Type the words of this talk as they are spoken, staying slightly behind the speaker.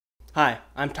Hi,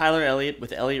 I'm Tyler Elliott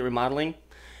with Elliott Remodeling,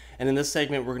 and in this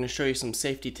segment we're going to show you some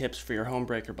safety tips for your home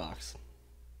breaker box.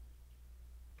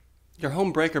 Your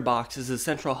home breaker box is a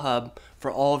central hub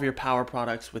for all of your power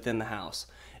products within the house.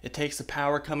 It takes the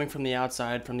power coming from the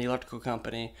outside, from the electrical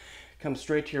company, comes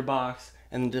straight to your box,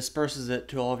 and then disperses it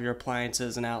to all of your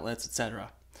appliances and outlets,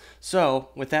 etc. So,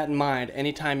 with that in mind,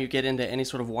 anytime you get into any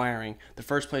sort of wiring, the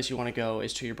first place you want to go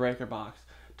is to your breaker box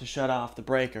to shut off the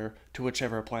breaker to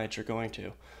whichever appliance you're going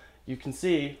to. You can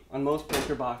see on most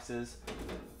breaker boxes,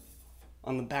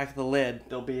 on the back of the lid,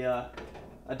 there'll be a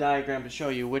diagram to show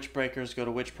you which breakers go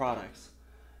to which products.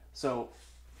 So,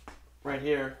 right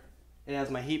here, it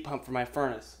has my heat pump for my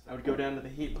furnace. I would go down to the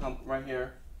heat pump right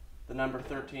here, the number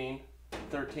 13,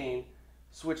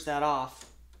 switch that off,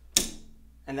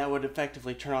 and that would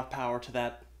effectively turn off power to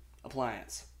that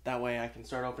appliance. That way I can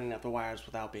start opening up the wires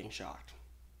without being shocked.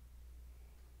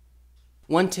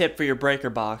 One tip for your breaker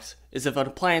box is if an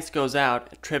appliance goes out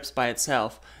and trips by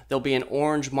itself, there'll be an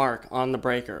orange mark on the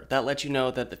breaker. That lets you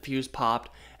know that the fuse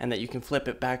popped and that you can flip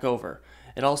it back over.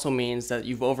 It also means that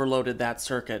you've overloaded that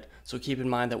circuit, so keep in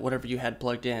mind that whatever you had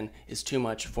plugged in is too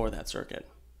much for that circuit.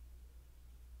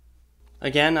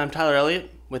 Again, I'm Tyler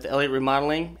Elliott with Elliott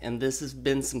Remodeling, and this has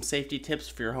been some safety tips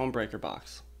for your home breaker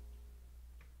box.